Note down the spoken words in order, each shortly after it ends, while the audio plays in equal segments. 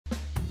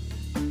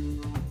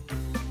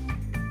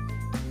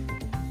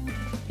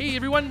Hey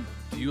everyone,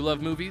 do you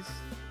love movies?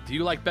 Do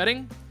you like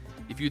betting?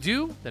 If you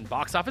do, then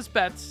Box Office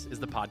Bets is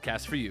the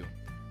podcast for you.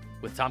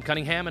 With Tom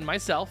Cunningham and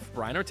myself,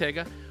 Brian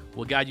Ortega,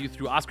 we'll guide you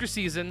through Oscar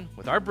season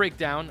with our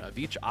breakdown of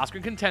each Oscar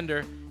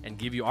contender and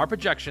give you our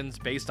projections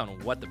based on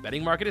what the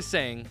betting market is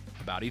saying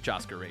about each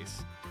Oscar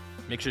race.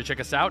 Make sure to check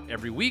us out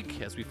every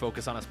week as we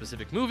focus on a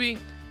specific movie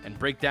and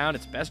break down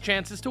its best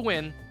chances to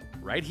win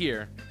right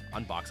here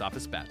on Box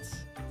Office Bets.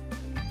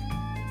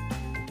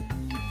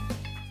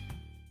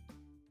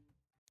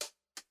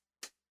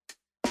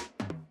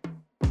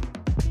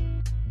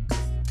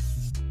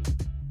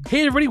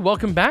 Hey everybody,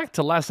 welcome back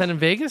to Last Night in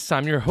Vegas.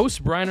 I'm your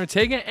host, Brian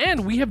Ortega,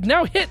 and we have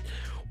now hit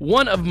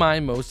one of my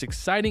most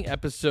exciting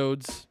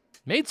episodes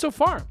made so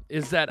far,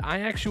 is that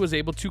I actually was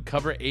able to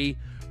cover a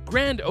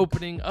grand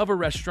opening of a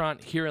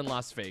restaurant here in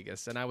Las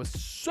Vegas, and I was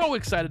so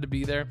excited to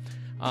be there.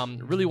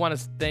 Really want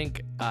to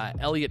thank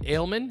Elliot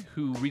Ailman,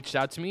 who reached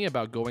out to me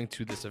about going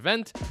to this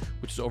event,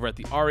 which is over at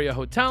the Aria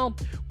Hotel,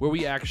 where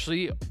we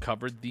actually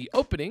covered the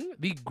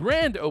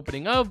grand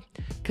opening of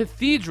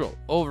Cathedrale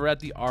over at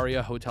the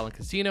Aria Hotel and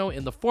Casino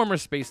in the former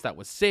space that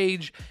was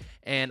Sage.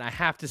 And I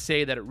have to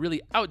say that it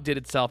really outdid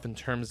itself in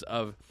terms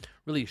of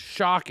really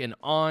shock and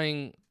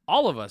awing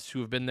all of us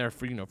who have been there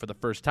for the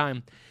first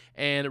time.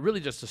 And really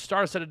just a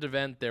star-studded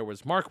event. There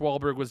was Mark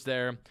Wahlberg was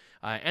there,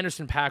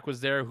 Anderson .Paak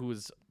was there, who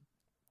was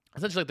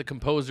essentially like the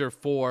composer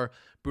for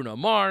Bruno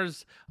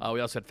Mars. We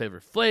also had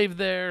Flavor Flav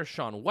there.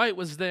 Shaun White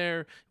was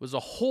there. It was a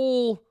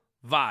whole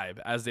vibe,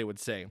 as they would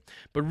say.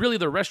 But really,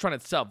 the restaurant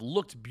itself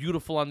looked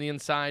beautiful on the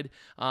inside.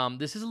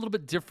 This is a little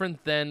bit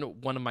different than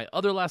one of my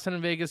other Last Night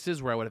in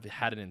Vegas's, where I would have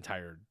had an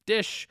entire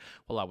dish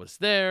while I was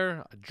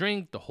there, a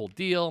drink, the whole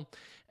deal.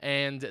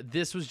 And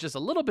this was just a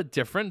little bit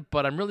different,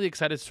 but I'm really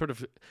excited to sort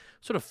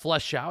of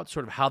flesh out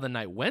sort of how the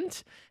night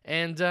went,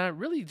 and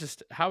really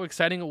just how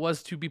exciting it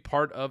was to be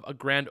part of a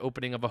grand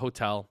opening of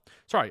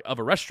of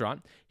a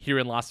restaurant here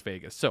in Las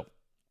Vegas. So,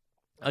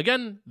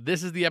 again,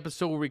 this is the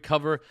episode where we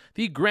cover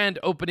the grand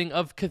opening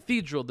of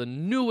Cathedrale, the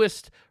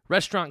newest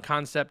restaurant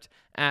concept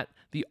at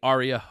the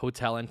Aria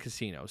Hotel and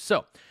Casino.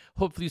 So,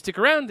 hopefully you stick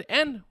around,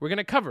 and we're going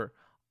to cover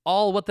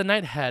all what the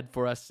night had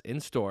for us in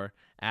store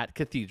at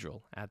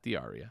Cathedrale at the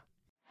Aria.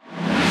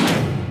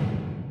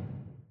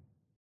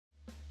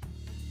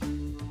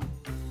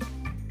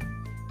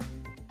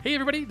 Hey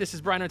everybody, this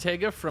is Brian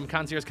Ortega from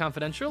Concierge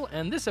Confidential,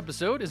 and this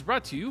episode is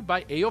brought to you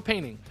by AO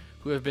Painting,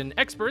 who have been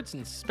experts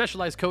in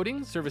specialized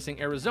coating servicing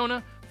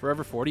Arizona for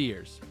over 40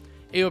 years.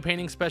 AO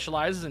Painting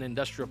specializes in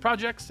industrial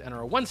projects and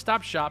are a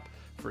one-stop shop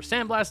for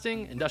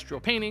sandblasting,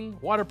 industrial painting,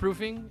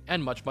 waterproofing,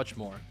 and much, much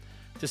more.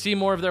 To see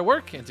more of their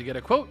work and to get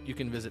a quote, you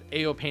can visit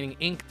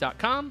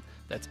aopaintinginc.com.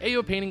 That's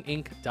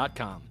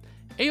aopaintinginc.com.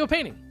 AO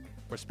Painting,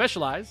 where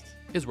specialized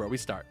is where we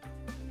start.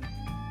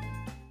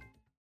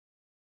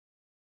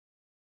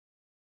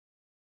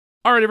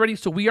 All right, everybody,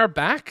 so we are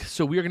back.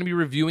 So we are going to be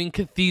reviewing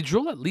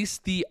Cathedrale, at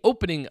least the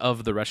opening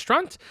of the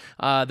restaurant.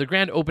 The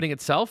grand opening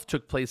itself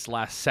took place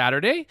last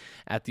Saturday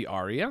at the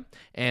Aria,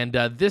 and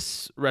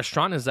this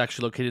restaurant is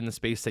actually located in the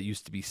space that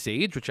used to be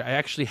Sage, which I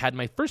actually had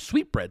my first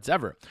sweetbreads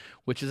ever,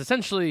 which is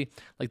essentially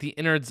like the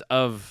innards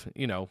of,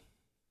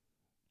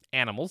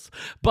 animals,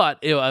 but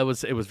it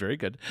was very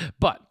good.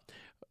 But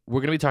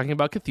we're going to be talking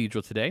about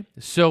Cathedrale today.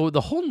 So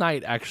the whole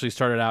night actually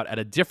started out at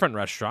a different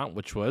restaurant,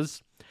 which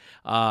was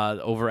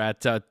over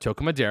at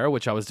Toca Madera,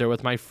 which I was there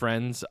with my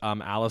friends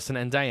Allison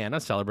and Diana,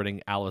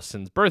 celebrating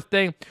Allison's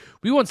birthday.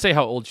 We won't say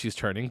how old she's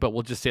turning, but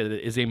we'll just say that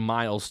it is a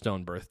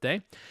milestone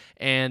birthday.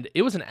 And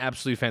it was an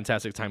absolutely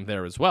fantastic time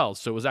there as well.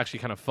 So it was actually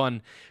kind of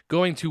fun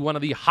going to one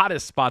of the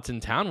hottest spots in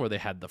town, where they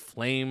had the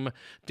flame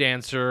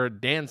dancer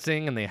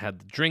dancing and they had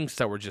the drinks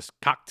that were just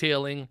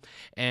cocktailing.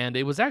 And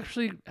it was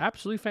actually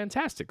absolutely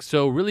fantastic.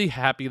 So really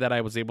happy that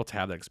I was able to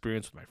have that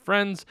experience with my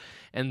friends.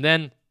 And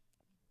then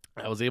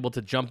I was able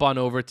to jump on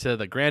over to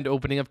the grand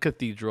opening of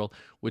Cathedrale,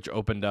 which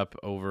opened up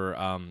over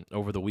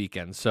the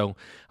weekend. So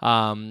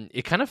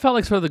it kind of felt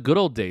like sort of the good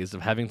old days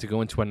of having to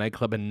go into a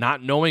nightclub and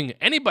not knowing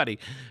anybody,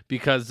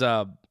 because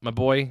my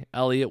boy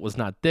Elliot was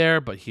not there,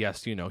 but he has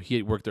to, he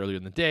had worked earlier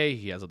in the day.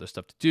 He has other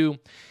stuff to do,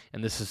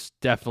 and this is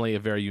definitely a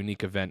very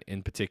unique event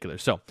in particular.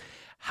 So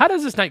how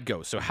does this night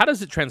go? So how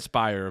does it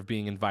transpire of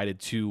being invited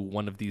to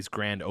one of these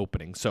grand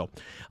openings? So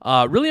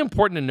really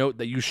important to note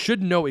that you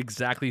should know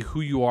exactly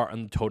who you are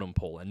on the totem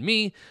pole. And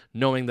me,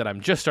 knowing that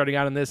I'm just starting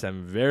out in this,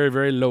 I'm very,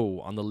 very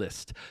low on the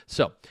list.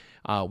 So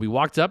we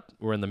walked up.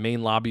 We're in the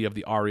main lobby of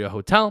the Aria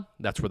Hotel.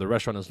 That's where the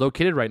restaurant is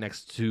located, right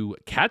next to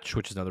Catch,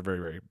 which is another very,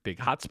 very big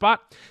hotspot.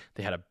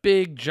 They had a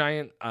big,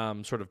 giant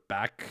sort of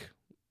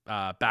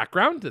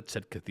background that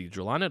said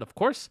Cathedrale on it, of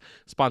course.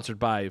 Sponsored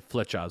by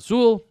Flecha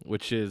Azul,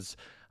 which is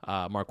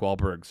Mark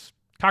Wahlberg's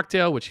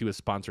cocktail, which he was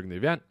sponsoring the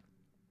event.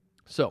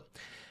 So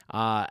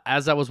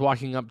as I was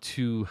walking up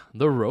to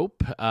the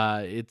rope,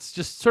 it's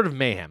just sort of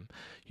mayhem.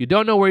 You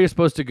don't know where you're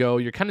supposed to go.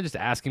 You're kind of just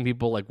asking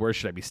people, like, where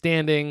should I be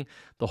standing?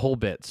 The whole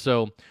bit.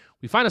 So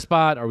we find a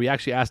spot, or we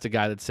actually asked a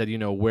guy that said,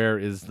 where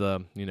is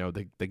the,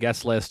 the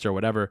guest list or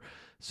whatever.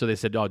 So they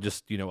said, oh,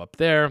 just, up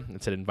there.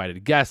 It said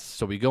invited guests.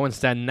 So we go and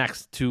stand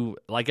next to,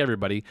 like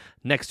everybody,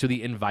 next to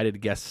the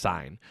invited guest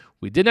sign.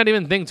 We did not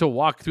even think to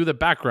walk through the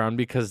background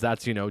because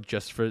that's,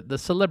 just for the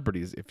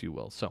celebrities, if you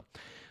will. So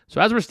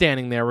as we're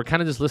standing there, we're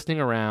kind of just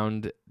listening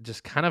around,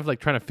 just kind of like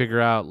trying to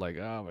figure out, like,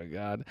 oh my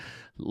God,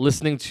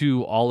 listening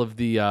to all of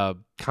the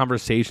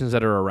conversations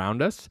that are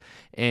around us.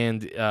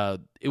 And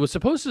it was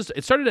supposed to,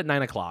 it started at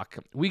 9:00.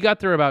 We got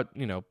there about,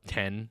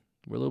 10.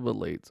 We're a little bit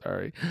late,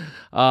 sorry.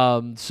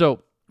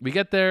 So we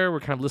get there,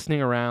 we're kind of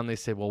listening around. They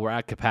say, well, we're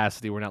at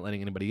capacity. We're not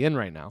letting anybody in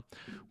right now,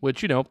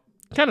 which,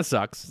 kind of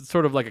sucks. It's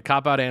sort of like a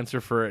cop-out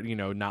answer for,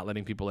 not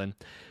letting people in.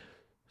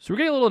 So we're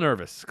getting a little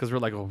nervous because we're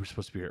like, oh, we're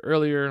supposed to be here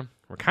earlier.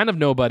 We're kind of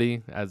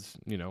nobody, as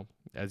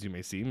you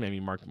may see. Maybe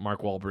Mark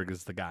Wahlberg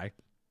is the guy.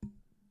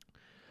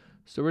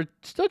 So we're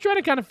still trying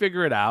to kind of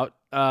figure it out.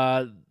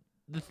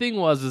 The thing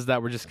is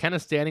that we're just kind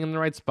of standing in the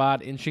right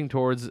spot, inching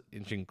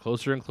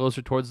closer and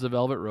closer towards the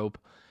velvet rope.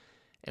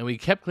 And we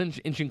kept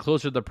inching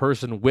closer to the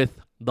person with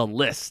the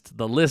list.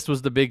 The list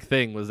was the big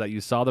thing, was that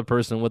you saw the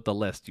person with the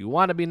list. You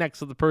want to be next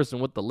to the person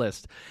with the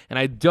list. And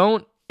I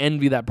don't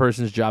envy that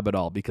person's job at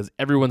all, because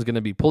everyone's going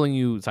to be pulling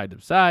you side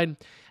to side,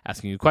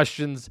 asking you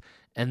questions.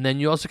 And then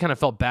you also kind of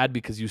felt bad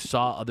because you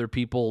saw other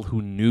people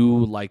who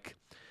knew, like,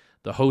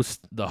 the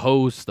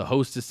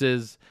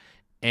hostesses.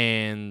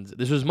 And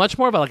this was much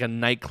more of like a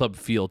nightclub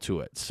feel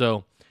to it.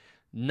 So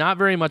not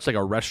very much like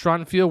a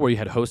restaurant feel where you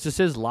had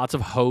hostesses, lots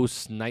of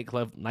hosts,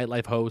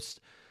 nightlife hosts,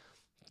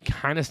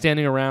 kind of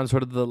standing around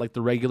sort of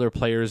the regular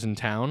players in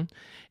town,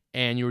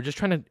 and you were just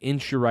trying to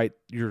inch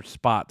your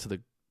spot to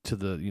the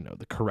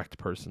the correct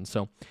person.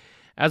 So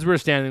as we were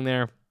standing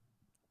there,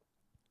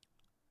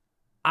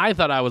 I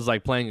thought I was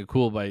like playing it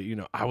cool by,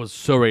 I was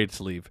so ready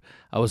to leave.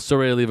 I was so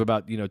ready to leave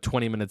about,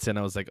 20 minutes in.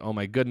 I was like, oh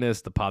my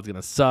goodness, the pod's going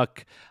to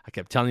suck. I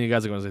kept telling you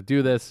guys I'm going to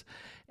do this.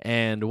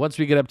 And once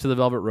we get up to the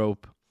velvet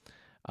rope,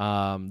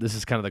 this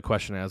is kind of the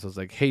question I asked. I was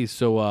like, hey,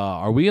 so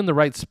are we in the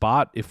right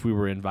spot if we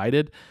were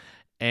invited?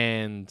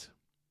 And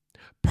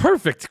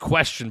perfect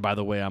question, by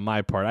the way, on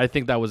my part. I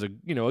think that was a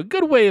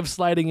good way of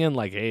sliding in,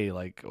 like, hey,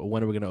 like,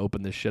 when are we going to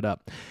open this shit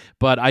up?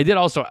 But I did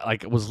also,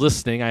 was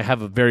listening. I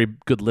have a very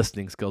good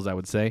listening skills, I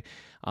would say.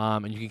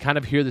 And you can kind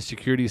of hear the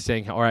security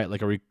saying, all right,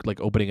 like, are we like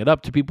opening it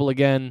up to people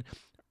again?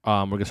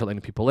 We're going to start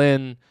letting people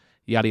in,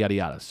 yada, yada,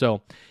 yada.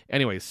 So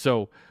anyways,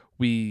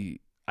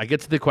 I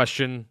get to the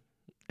question.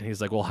 And he's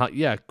like, well,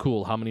 yeah,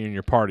 cool. How many are in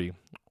your party?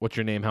 What's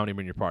your name? How many are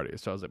in your party?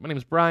 So I was like, my name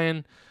is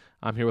Brian.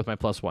 I'm here with my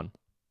 +1.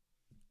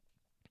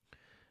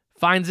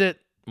 Finds it,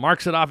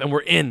 marks it off, and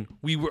we're in.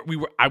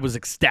 I was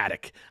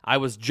ecstatic. I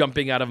was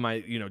jumping out of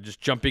my,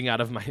 just jumping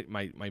out of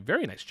my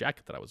very nice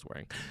jacket that I was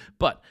wearing.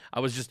 But I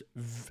was just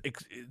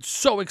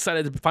so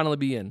excited to finally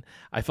be in.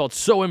 I felt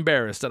so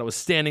embarrassed that I was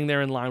standing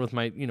there in line with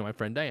my, my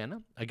friend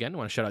Diana. Again, I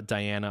want to shout out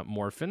Diana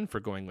Morphin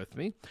for going with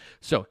me.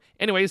 So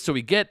anyways,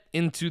 we get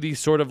into the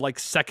sort of like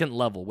second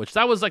level, which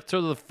that was like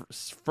sort of the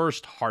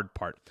first hard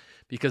part.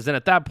 Because then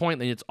at that point,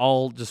 then it's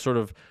all just sort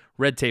of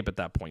red tape at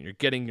that point. You're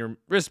getting your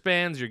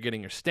wristbands, you're getting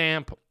your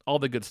stamp, all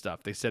the good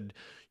stuff. They said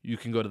you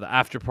can go to the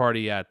after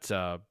party at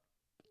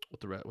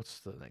what's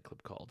the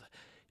nightclub called?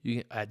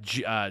 At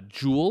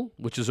Jewel,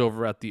 which is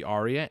over at the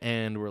Aria,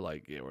 and we're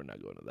like, yeah, we're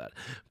not going to that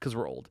because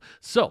we're old.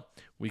 So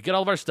we get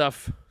all of our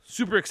stuff,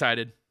 super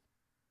excited.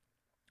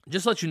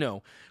 Just to let you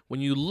know,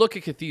 when you look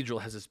at Cathedral,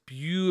 it has this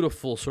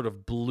beautiful sort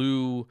of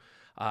blue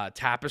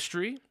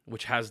tapestry,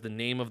 which has the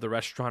name of the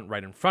restaurant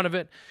right in front of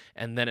it.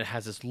 And then it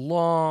has this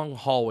long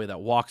hallway that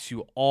walks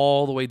you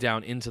all the way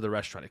down into the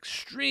restaurant.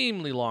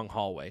 Extremely long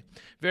hallway.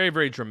 Very,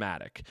 very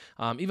dramatic.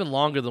 Even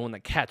longer than one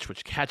that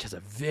which Catch has a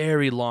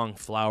very long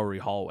flowery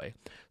hallway.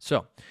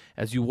 So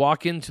as you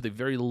walk into the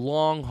very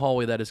long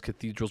hallway that is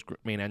Cathedral's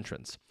main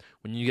entrance,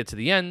 when you get to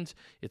the end,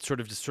 it's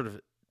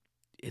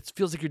it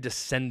feels like you're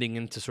descending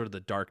into sort of the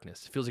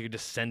darkness. It feels like you're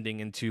descending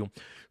into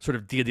sort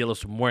of Dia de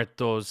los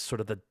Muertos, sort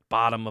of the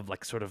bottom of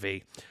like sort of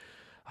a,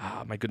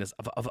 my goodness,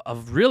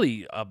 of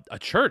really a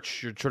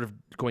church. You're sort of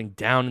going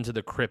down into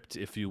the crypt,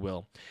 if you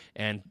will.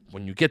 And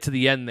when you get to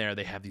the end there,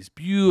 they have these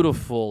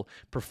beautiful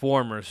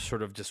performers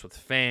sort of just with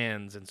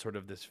fans and sort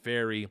of this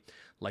very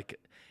like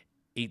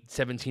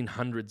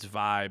 1700s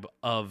vibe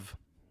of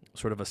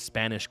sort of a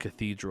Spanish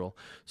cathedral.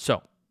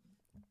 So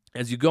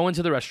as you go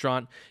into the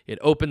restaurant, it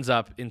opens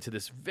up into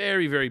this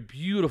very, very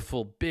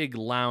beautiful big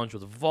lounge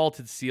with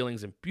vaulted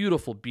ceilings and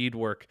beautiful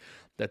beadwork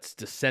that's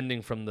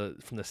descending from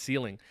the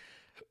ceiling.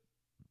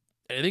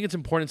 And I think it's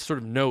important to sort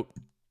of note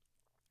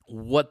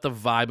what the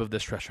vibe of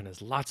this restaurant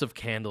is. Lots of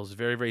candles,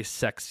 very, very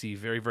sexy,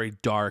 very, very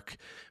dark,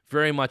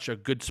 very much a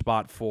good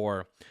spot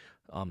for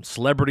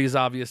celebrities,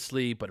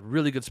 obviously, but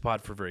really good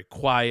spot for very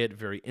quiet,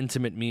 very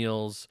intimate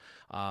meals,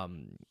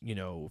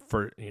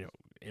 for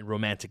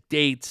romantic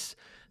dates.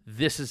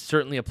 This is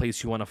certainly a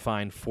place you want to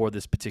find for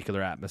this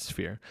particular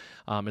atmosphere.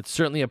 It's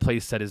certainly a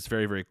place that is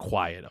very, very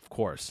quiet, of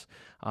course.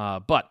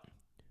 But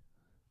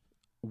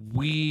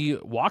we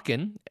walk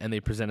in and they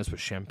present us with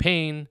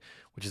champagne,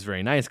 which is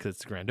very nice because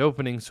it's the grand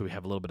opening. So we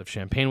have a little bit of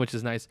champagne, which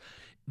is nice.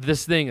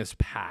 This thing is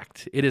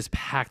packed. It is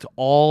packed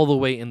all the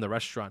way in the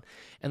restaurant.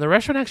 And the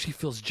restaurant actually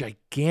feels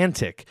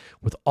gigantic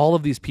with all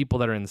of these people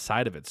that are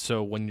inside of it.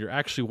 So when you're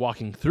actually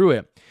walking through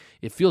it,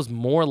 it feels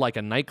more like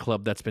a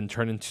nightclub that's been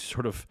turned into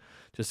sort of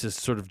just this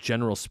sort of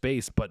general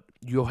space. But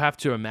you'll have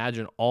to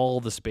imagine all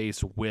the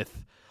space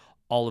with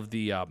all of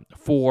the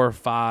 4,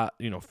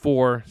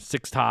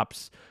 6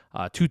 tops,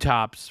 2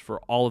 tops for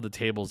all of the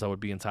tables that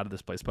would be inside of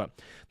this place.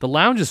 But the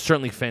lounge is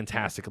certainly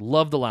fantastic.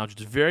 Love the lounge.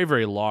 It's very,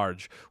 very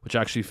large, which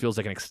actually feels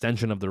like an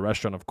extension of the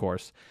restaurant, of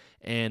course.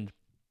 And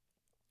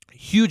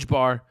huge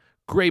bar,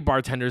 great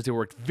bartenders. They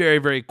worked very,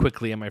 very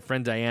quickly. And my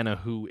friend Diana,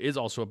 who is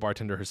also a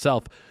bartender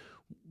herself,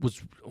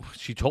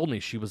 she told me,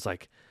 she was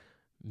like,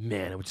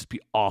 man, it would just be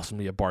awesome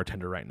to be a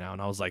bartender right now.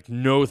 And I was like,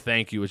 no,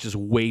 thank you. It's just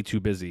way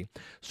too busy.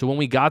 So when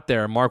we got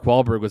there, Mark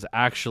Wahlberg was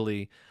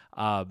actually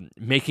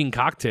making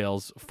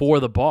cocktails for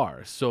the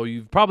bar. So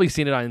you've probably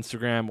seen it on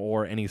Instagram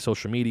or any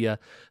social media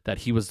that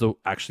he was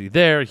actually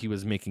there. He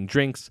was making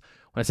drinks.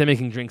 When I say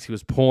making drinks, he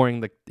was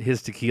pouring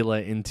his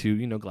tequila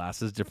into,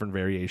 glasses, different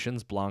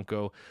variations,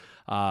 Blanco,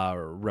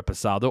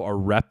 Reposado, or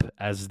Rep,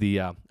 as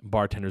the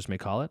bartenders may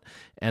call it.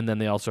 And then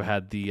they also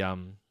had the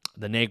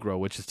Negro,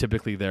 which is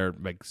typically their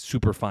like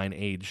super fine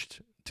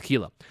aged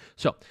tequila.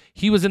 So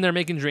he was in there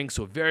making drinks,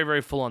 so very,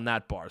 very full on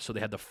that bar. So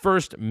they had the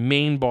first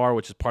main bar,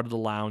 which is part of the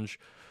lounge,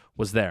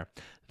 was there.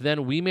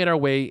 Then we made our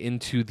way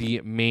into the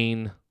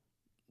main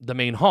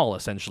hall,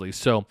 essentially.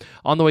 So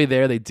on the way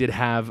there, they did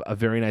have a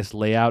very nice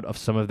layout of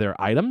some of their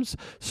items.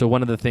 So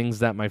one of the things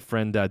that my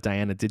friend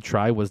Diana did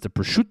try was the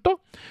prosciutto,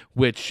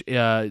 which,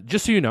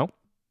 just so you know,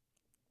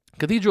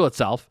 Cathedral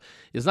itself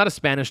is not a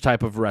Spanish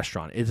type of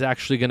restaurant. It's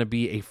actually going to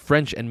be a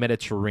French and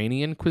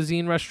Mediterranean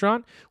cuisine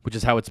restaurant, which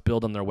is how it's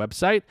billed on their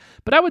website.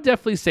 But I would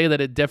definitely say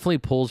that it definitely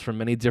pulls from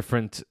many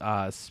different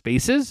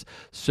spaces.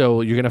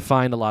 So you're going to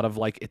find a lot of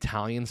like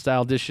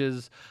Italian-style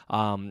dishes,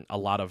 a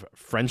lot of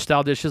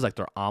French-style dishes, like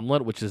their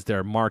omelet, which is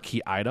their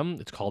marquee item.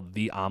 It's called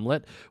the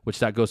omelet, which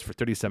that goes for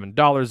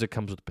 $37. It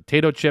comes with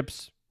potato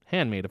chips,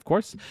 handmade, of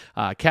course,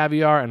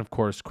 caviar, and of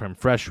course, creme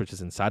fraiche, which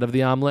is inside of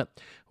the omelet,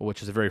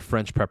 which is a very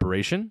French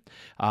preparation.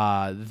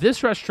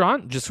 This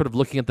restaurant, just sort of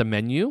looking at the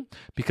menu,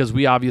 because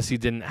we obviously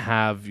didn't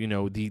have,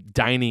 the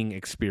dining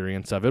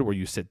experience of it where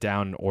you sit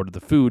down and order the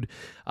food,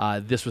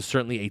 this was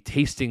certainly a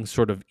tasting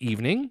sort of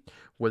evening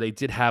where they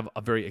did have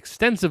a very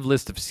extensive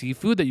list of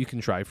seafood that you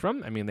can try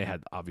from. I mean, they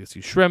had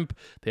obviously shrimp,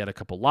 they had a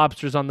couple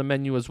lobsters on the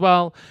menu as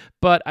well,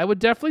 but I would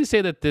definitely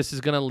say that this is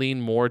going to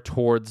lean more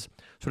towards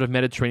sort of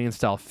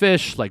Mediterranean-style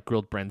fish, like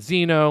grilled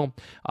branzino.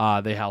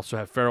 They also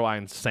have Faroe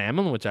Islands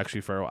salmon, which actually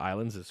Faroe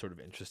Islands is sort of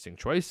an interesting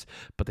choice,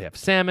 but they have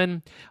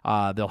salmon.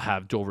 They'll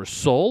have Dover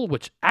sole,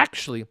 which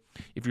actually,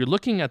 if you're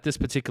looking at this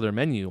particular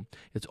menu,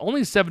 it's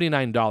only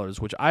 $79,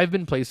 which I've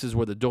been places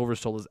where the Dover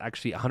sole is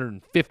actually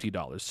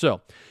 $150.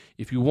 So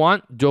if you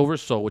want Dover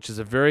sole, which is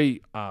a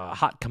very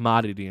hot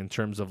commodity in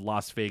terms of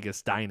Las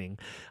Vegas dining,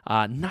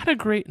 not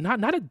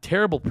a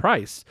terrible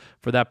price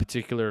for that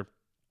particular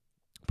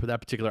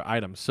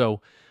item.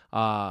 So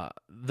I'm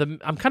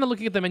kind of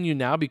looking at the menu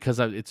now because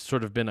it's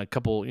sort of been a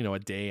couple, a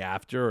day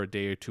after or a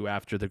day or two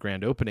after the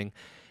grand opening,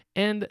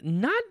 and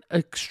not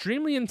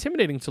extremely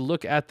intimidating to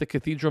look at the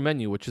Cathedral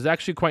menu, which is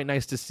actually quite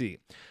nice to see,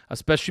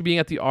 especially being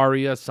at the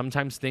Aria.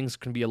 Sometimes things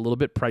can be a little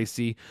bit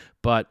pricey,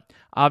 but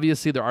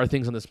obviously there are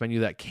things on this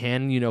menu that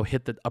can,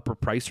 hit the upper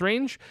price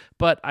range,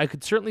 but I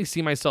could certainly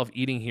see myself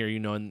eating here,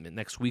 in the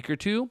next week or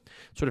two,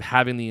 sort of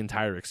having the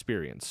entire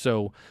experience.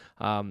 So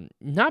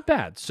not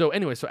bad. So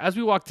anyway, so as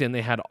we walked in,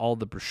 they had all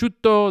the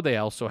prosciutto. They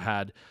also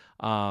had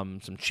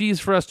some cheese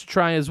for us to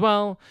try as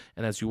well.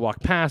 And as you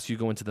walk past, you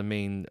go into the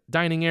main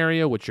dining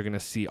area, which you're going to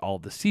see all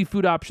the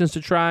seafood options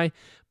to try.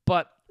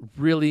 But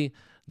really,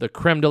 the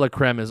creme de la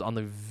creme is on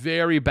the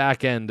very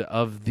back end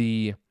of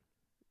the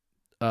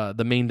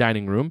main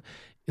dining room.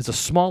 It's a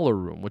smaller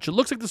room, which it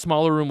looks like the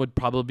smaller room would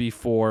probably be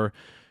for,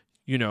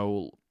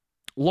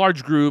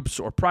 large groups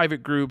or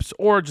private groups,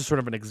 or just sort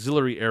of an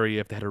auxiliary area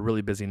if they had a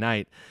really busy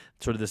night.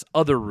 Sort of this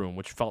other room,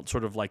 which felt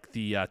sort of like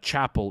the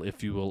chapel,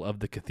 if you will, of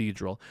the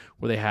cathedral,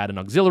 where they had an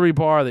auxiliary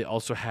bar. They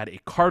also had a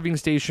carving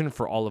station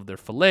for all of their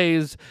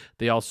fillets.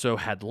 They also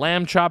had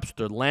lamb chops,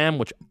 their lamb,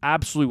 which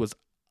absolutely was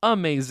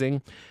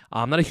amazing.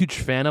 I'm not a huge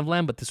fan of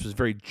lamb, but this was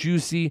very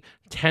juicy,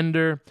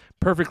 tender,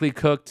 perfectly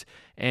cooked,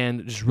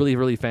 and just really,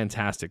 really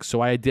fantastic. So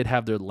I did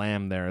have their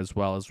lamb there as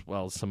well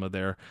as some of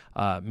their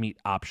meat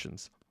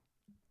options.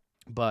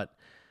 But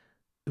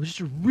it was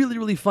just a really,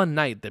 really fun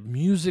night. The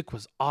music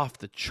was off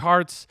the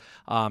charts.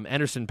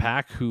 Anderson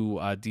 .Paak, who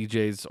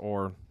DJs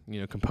or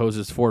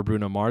composes for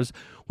Bruno Mars,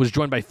 was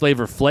joined by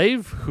Flavor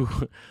Flav,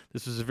 who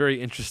this was a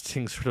very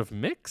interesting sort of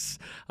mix.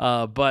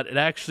 But it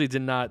actually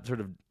did not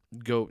sort of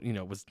go,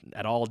 was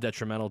at all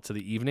detrimental to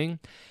the evening.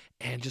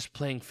 And just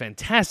playing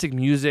fantastic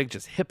music,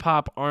 just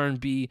hip-hop,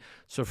 R&B.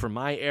 So for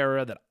my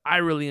era that I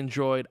really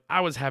enjoyed,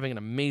 I was having an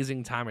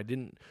amazing time. I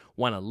didn't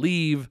want to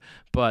leave,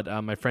 but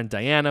my friend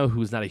Diana,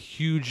 who's not a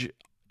huge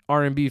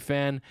R&B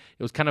fan.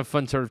 It was kind of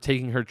fun sort of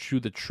taking her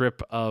through the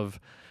trip of,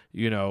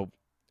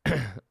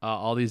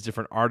 all these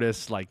different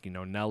artists like,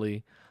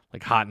 Nelly,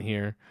 like Hot in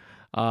Here.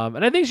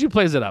 And I think she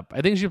plays it up.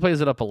 I think she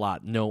plays it up a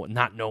lot,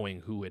 not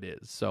knowing who it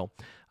is. So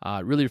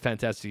really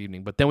fantastic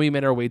evening. But then we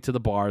made our way to the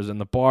bars, and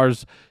the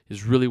bars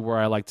is really where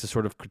I like to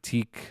sort of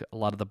critique a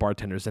lot of the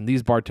bartenders. And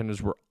these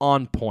bartenders were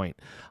on point.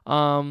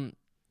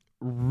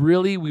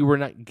 Really, we were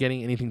not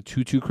getting anything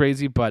too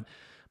crazy, but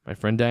my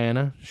friend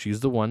Diana, she's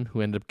the one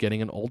who ended up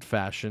getting an old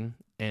fashioned,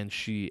 and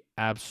she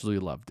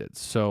absolutely loved it.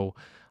 So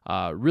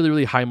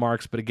really high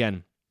marks. But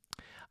again,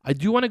 I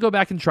do want to go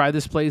back and try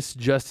this place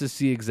just to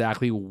see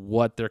exactly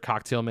what their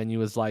cocktail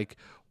menu is like,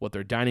 what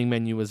their dining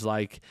menu is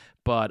like.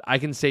 But I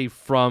can say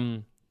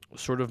from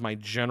sort of my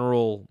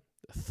general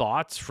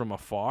thoughts from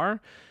afar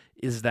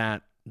is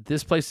that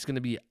this place is going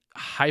to be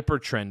hyper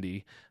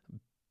trendy.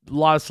 A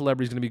lot of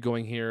celebrities going to be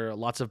going here,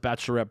 lots of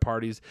bachelorette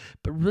parties.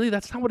 But really,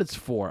 that's not what it's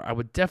for. I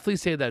would definitely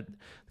say that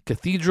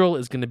Cathedral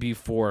is going to be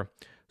for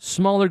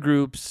smaller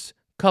groups,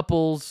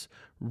 couples,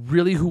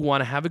 really who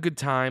want to have a good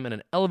time and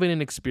an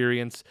elevating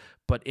experience,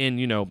 but in,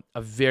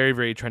 a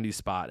very trendy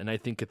spot. And I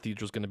think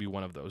Cathedral is going to be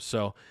one of those.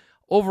 So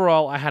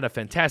overall, I had a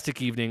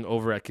fantastic evening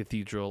over at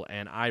Cathedral,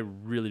 and I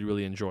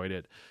really enjoyed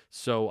it.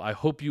 So I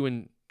hope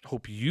you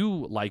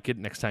like it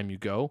next time you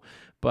go.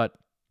 But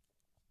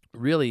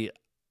really,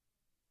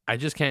 I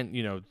just can't,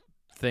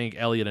 thank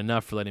Elliot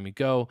enough for letting me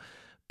go.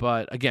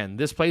 But again,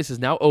 this place is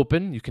now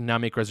open. You can now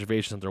make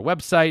reservations on their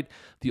website.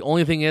 The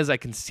only thing is I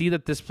can see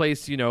that this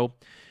place,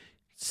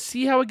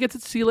 see how it gets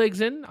its sea legs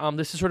in.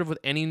 This is sort of with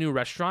any new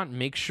restaurant.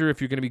 Make sure if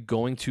you're going to be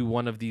going to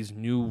one of these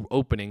new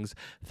openings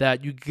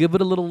that you give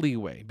it a little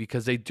leeway,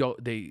 because they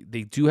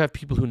do have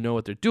people who know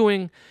what they're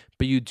doing,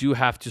 but you do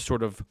have to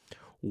sort of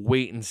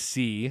wait and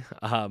see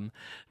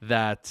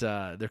that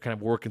they're kind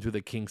of working through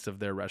the kinks of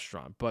their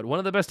restaurant. But one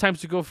of the best times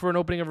to go for an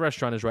opening of a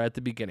restaurant is right at the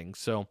beginning.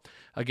 So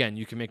again,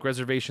 you can make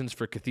reservations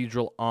for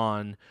Cathedral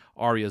on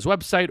Aria's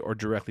website or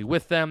directly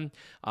with them.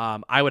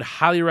 I would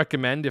highly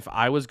recommend, if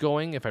I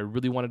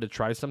really wanted to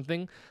try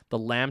something, the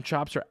lamb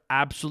chops are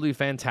absolutely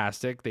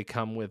fantastic. They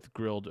come with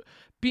grilled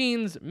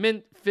beans,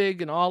 mint,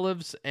 fig, and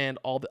olives, and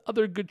all the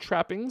other good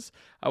trappings.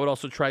 I would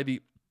also try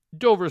the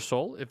Dover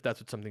sole if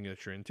that's something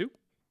that you're into.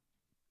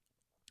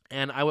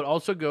 And I would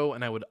also go,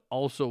 and I would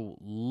also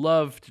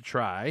love to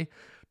try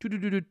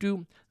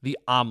the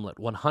omelet,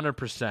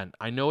 100%.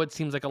 I know it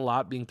seems like a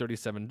lot, being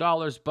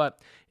 $37,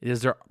 but it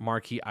is their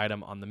marquee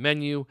item on the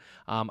menu.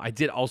 I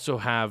did also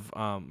have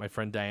my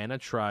friend Diana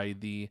try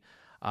the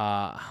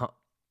Hamanchi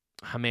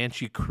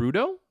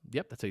Crudo.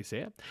 Yep, that's how you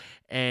say it.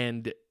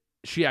 And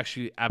she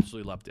actually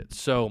absolutely loved it.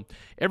 So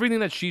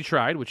everything that she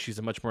tried, which she's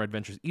a much more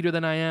adventurous eater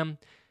than I am,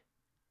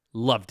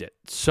 loved it.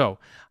 So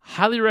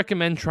highly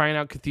recommend trying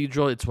out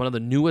Cathedral. It's one of the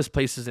newest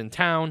places in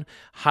town.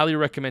 Highly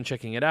recommend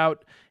checking it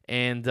out,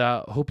 and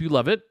hope you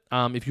love it.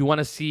 If you want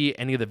to see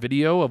any of the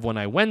video of when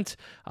I went,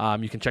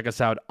 you can check us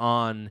out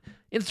on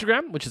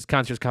Instagram, which is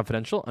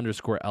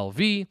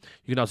conciergeconfidential_LV. You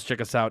can also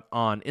check us out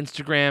on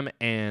Instagram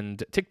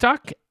and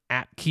TikTok.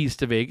 At Keys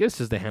to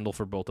Vegas is the handle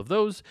for both of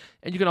those.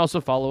 And you can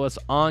also follow us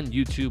on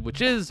YouTube, which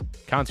is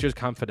Concierge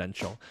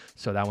Confidential.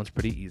 So that one's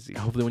pretty easy.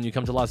 Hopefully when you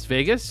come to Las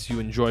Vegas,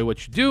 you enjoy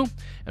what you do.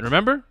 And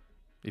remember,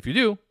 if you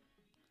do,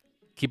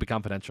 keep it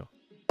confidential.